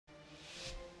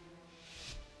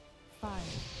5,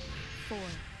 4,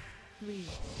 3,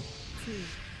 2,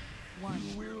 1.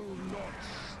 You will not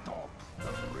stop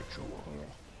the ritual.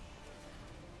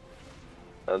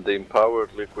 And the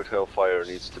empowered liquid hellfire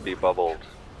needs to be bubbled.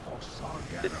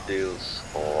 It deals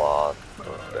a lot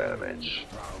of damage.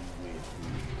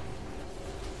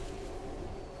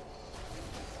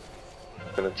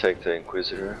 I'm gonna take the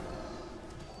Inquisitor.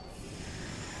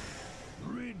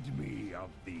 Rid me of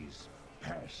these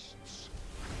pests.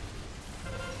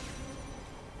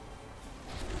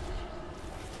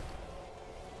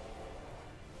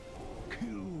 Kill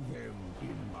them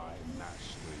in my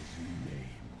master's name.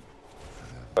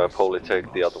 I'll probably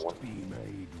take the other one. Be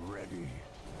made ready.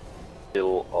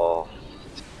 Kill off.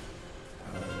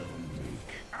 I'll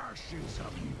make ashes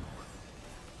of you.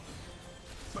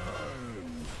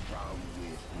 Burn from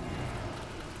within.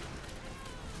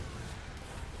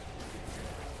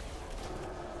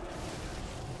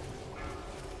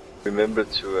 Remember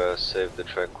to save the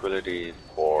tranquility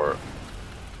for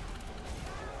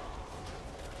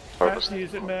I harvest. had to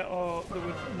use it, mate, or there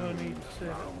was no need to save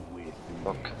it.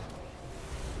 Okay.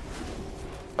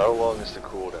 How long is the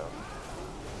cooldown?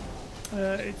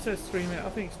 It says 3 minutes, I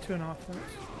think it's 2.5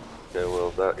 minutes. Okay,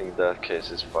 well that in that case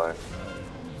is fine.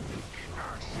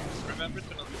 Remember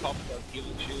to not pop that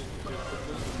healing shield too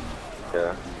quickly.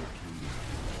 Yeah.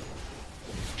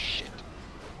 Shit.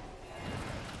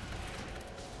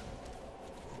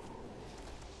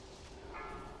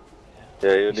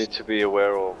 Yeah, you need to be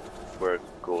aware of where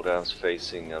Gul'dan's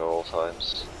facing at all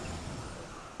times,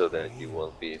 so that you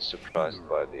won't be surprised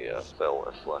by the spell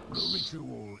The efflux.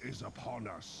 ritual is upon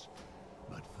us.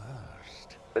 But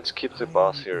first, Let's keep the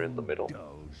boss here in the middle.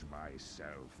 indulge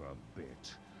myself a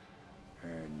bit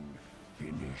and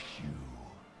finish you.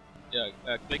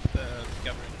 Yeah, click the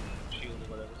gathering shield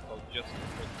or whatever it's called just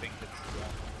for the thing that's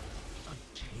A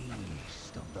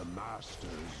taste of the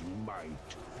master's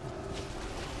might.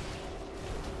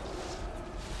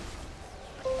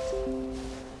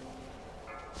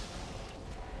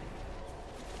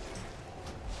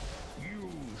 You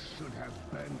should have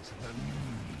bent the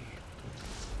knee.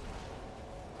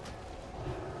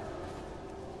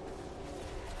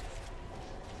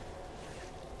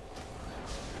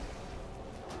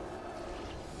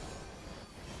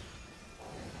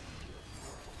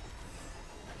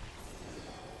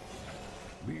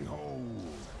 Behold,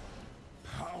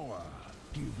 power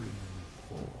given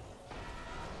forth.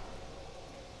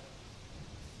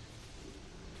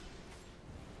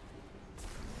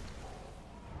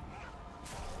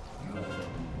 I will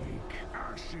make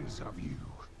ashes of you.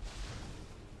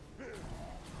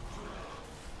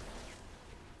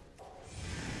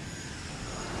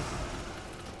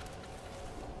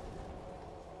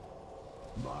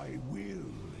 My will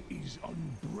is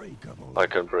unbreakable. I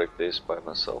can break this by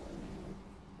myself.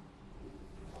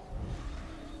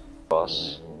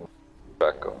 Boss,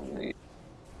 back on the.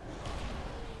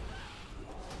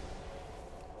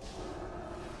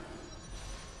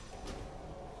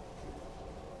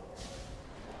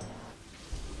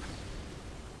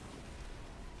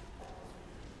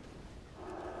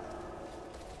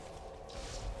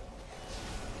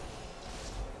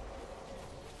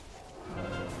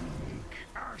 Make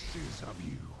ashes of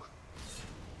you.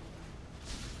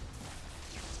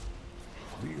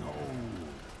 Behold,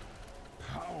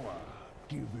 power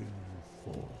given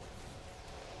forth.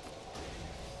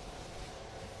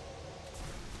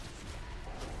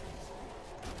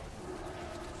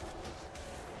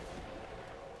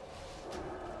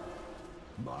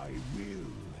 My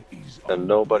will is And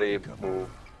nobody unbreakable. move.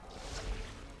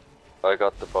 I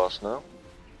got the boss now.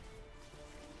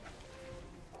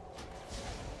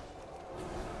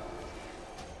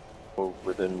 Move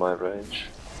within my range.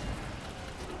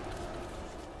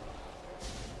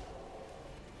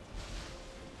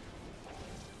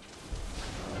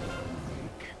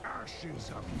 Make ashes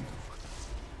of you.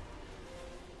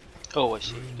 Oh, I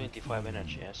see. 25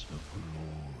 energy, yes.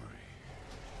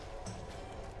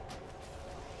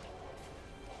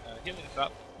 healing's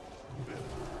up.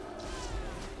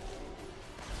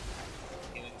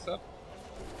 Healing's up.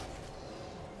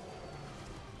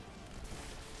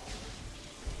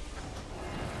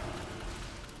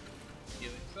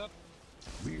 Healing's up.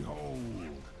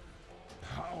 Behold,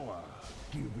 power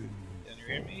given. Can you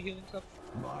hear me? Healing's up.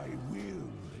 My will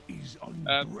is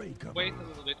unbreakable. Wait a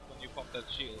little bit when you pop that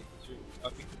shield. I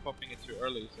think you're popping it too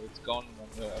early, so it's gone when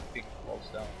the thing falls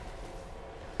down.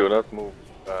 Do not move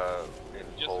in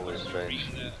Just Polish when the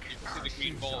range. green, you can see the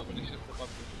green ball when it's just above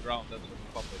the ground, that's when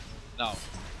you pop it. Now.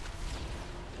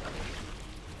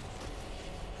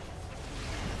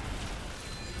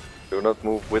 Do not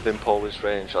move within Polish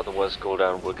range, otherwise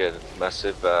Gul'dan will get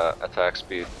massive attack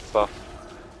speed buff.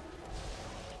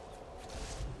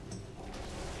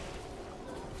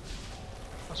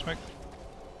 Let's make.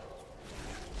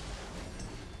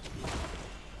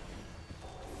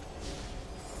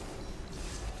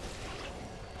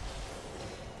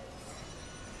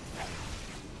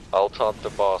 I'll taunt the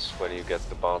boss when you get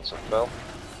the Bonds of Fel.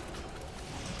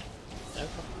 Okay.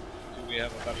 Do we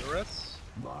have a battle res?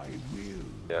 My will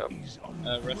Yeah. is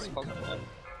Res unbreakable.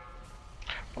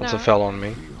 Once it fell on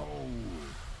me. Behold,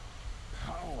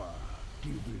 power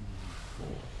given forth.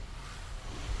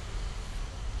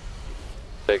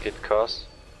 Take it, Cos.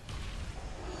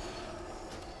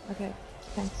 Okay,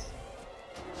 thanks.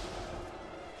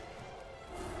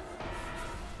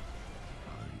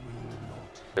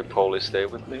 Okay, Polly, stay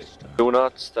with me. Do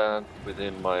not stand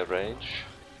within my range.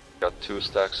 Got 2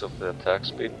 stacks of the attack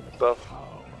speed buff.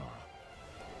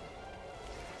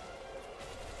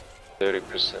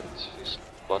 30% is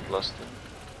bloodlusted.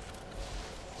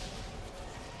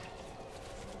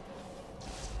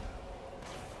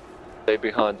 Stay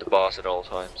behind the boss at all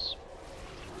times.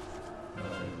 I will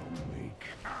make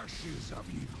ashes of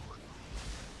you.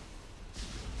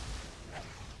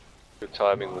 Good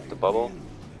timing with the bubble.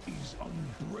 Is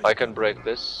unbreakable. I can break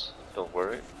this, don't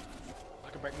worry. I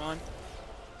can break mine.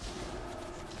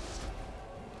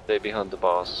 Stay behind the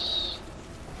boss.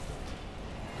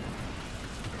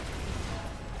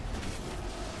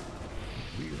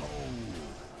 Behold,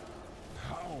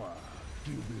 power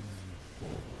given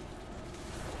forth.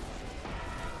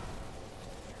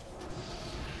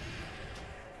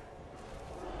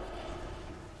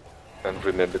 And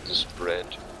remember to spread.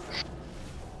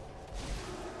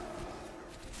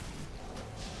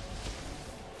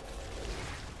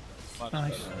 Much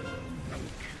Nice. better.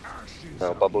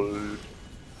 Now bubble.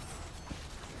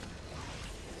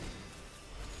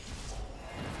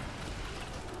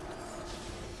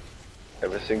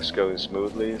 Everything's going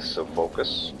smoothly, so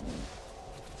focus.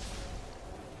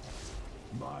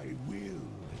 My will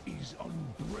is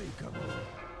unbreakable.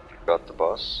 Got the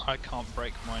boss. I can't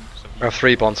break mine because I have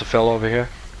 3 bonds of Fel over here.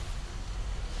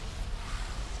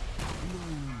 No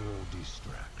more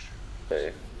distraction.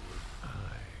 Okay, I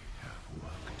have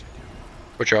work to do.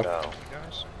 Good job. now.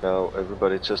 guys. Now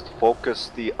everybody just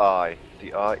focus the eye.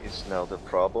 The eye is now the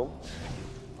problem.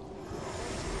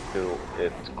 Kill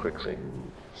it quickly.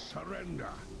 Surrender.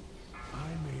 I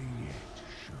may yet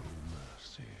show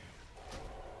mercy.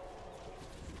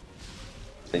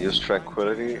 And use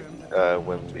tranquility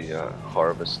when the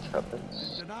harvest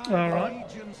happens. Alright.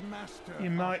 You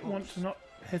might want to not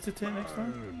hesitate next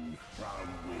time. Burn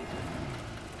from within.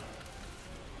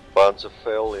 Bonds of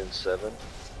Fel in 7.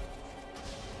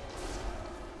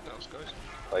 That was good.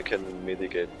 I can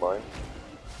mitigate mine.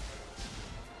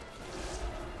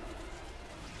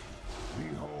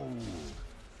 Behold,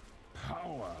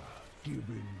 power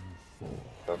given forth.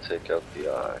 I'll take out the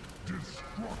eye.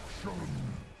 Destruction.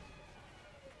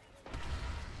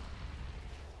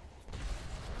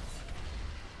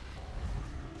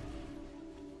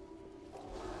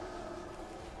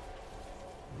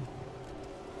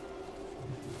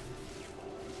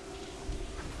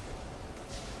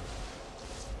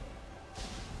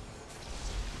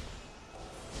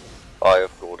 Eye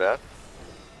of Gul'dan.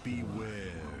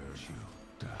 Beware.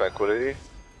 Tranquility.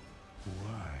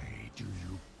 Why do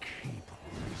you keep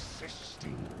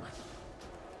resisting?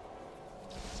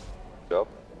 Job.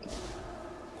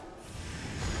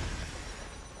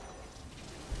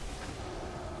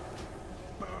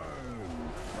 Burn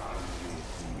from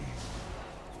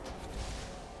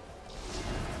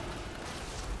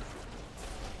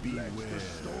within. Beware.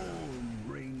 Storm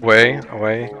ring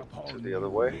Away. To the other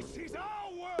way. This is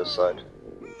our This side.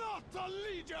 not the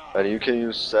leader. And you can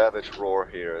use Savage Roar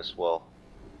here as well.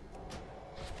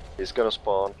 He's gonna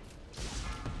spawn.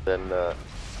 Then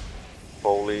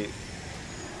Holy,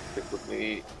 stick with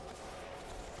me.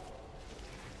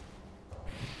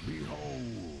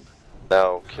 Behold,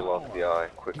 Now kill off the eye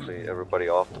quickly. Everybody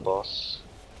off the boss.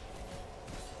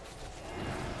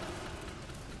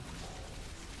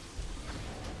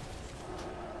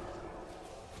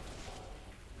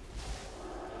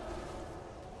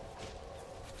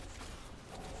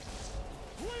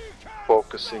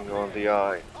 Focusing on the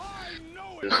eye.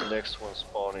 There's the next one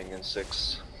spawning in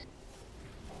 6.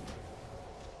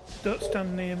 Don't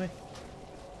stand near me.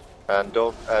 And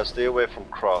don't stay away from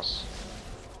cross,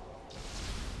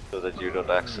 so that you don't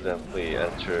accidentally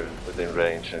enter within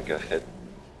range and get hit.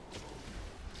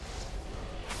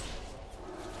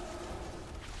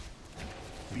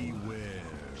 beware.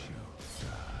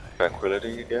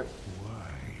 Tranquility again.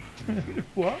 Why do you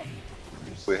What?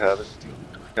 keep We have it.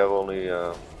 We have only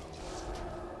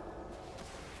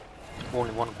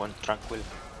Only one tranquil.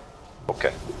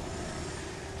 okay.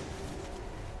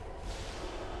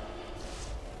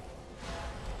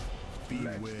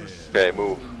 Okay,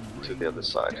 move to the other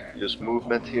side. Use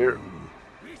movement here.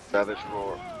 Savage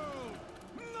roar.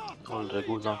 Already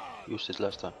Gul'dan used it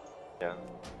last time. Yeah,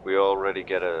 we already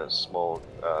get a small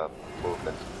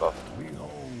movement buff.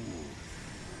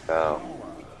 Now,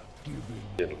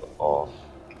 kill off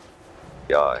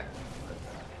the eye.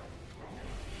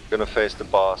 Gonna face the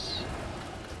boss.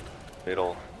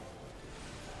 Middle.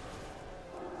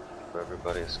 Where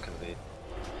everybody is convenient.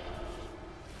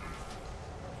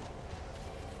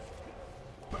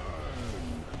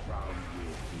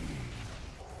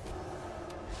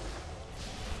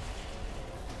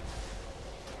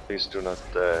 Please do not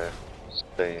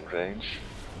stay in range.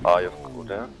 Eye of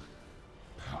Gul'dan.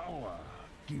 Power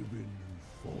given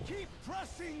for. Keep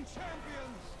pressing,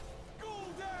 champions!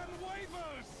 Gul'dan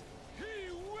wavers!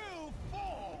 He will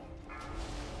fall!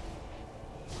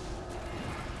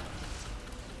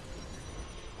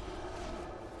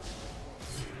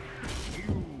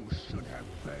 You should have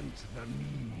bent the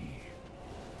knee.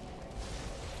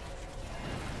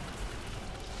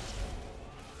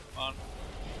 On.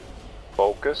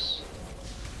 Focus.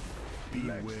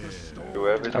 Do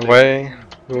everything. Away.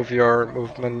 Move your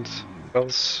movement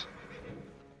spells.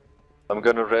 I'm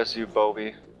gonna res you,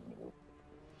 Bobby.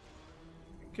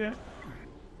 Okay.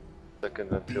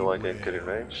 Second until I can get in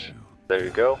range. There you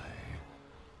go.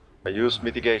 I use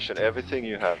mitigation, everything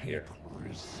you have here.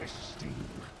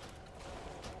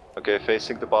 Okay,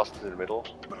 facing the boss in the middle.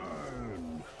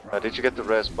 Did you get the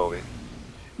res, Bobby?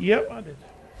 Yep, I did.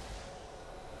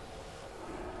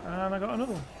 And I got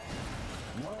another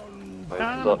one. I And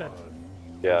I'm thought, dead.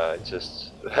 yeah, I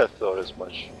just I thought as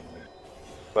much.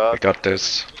 Well, I got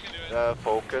this.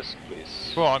 focus,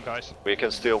 please. Go on, guys. We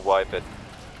can still wipe it.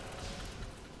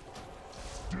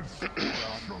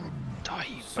 Die,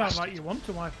 you Sounds like bastard. you want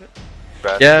to wipe it.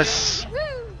 Brad, Yes!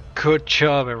 Good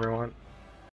job, everyone.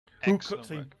 Ooh, Excellent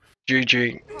cutscene. work.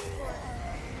 GG.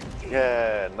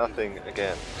 Yeah, nothing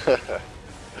again.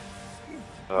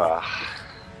 Ah,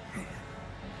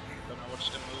 Gonna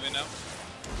watch the movie now.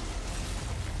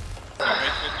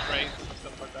 Wait with trains and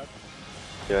stuff like that.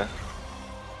 yeah.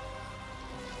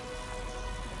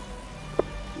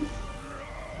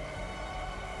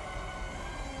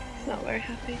 Not very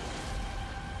happy.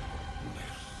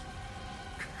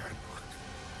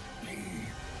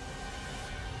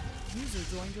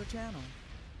 User joined your channel.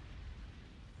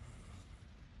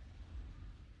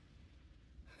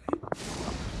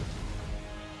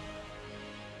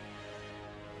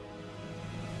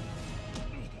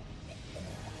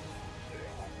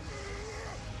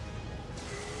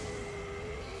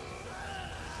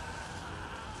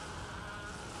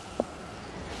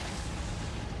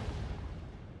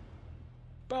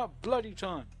 About bloody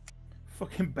time.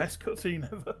 Fucking best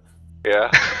cutscene ever. Yeah.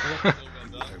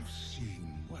 I've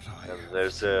seen what I And have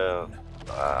there's a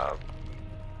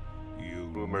You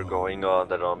rumor know going on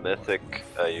that on Mythic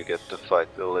you get to fight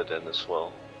Gul'dan as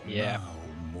well. Yeah. Now,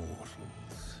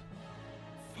 mortals,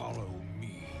 follow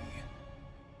me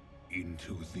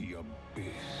into the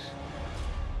abyss.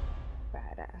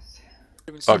 Badass.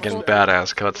 Fucking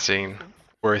badass cutscene.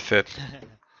 Worth it.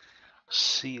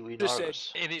 Seaweed Just said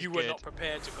harvest. It is you were good. not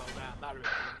prepared to go down that route.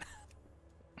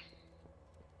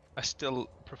 I still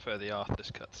prefer the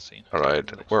Arthur's cutscene. Alright,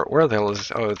 where the hell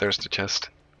is... Oh, there's the chest.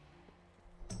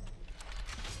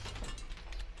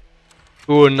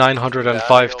 Ooh, 905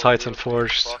 Daniel, Titan you're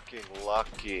Force. Fucking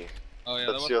lucky. Oh yeah,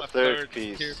 That's that was your my third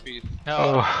piece. tier piece.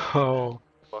 Oh,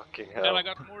 Fucking And hell. I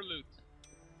got more loot.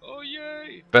 Oh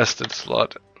yay! bested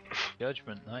slot.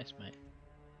 Judgment, nice mate.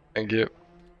 Thank you.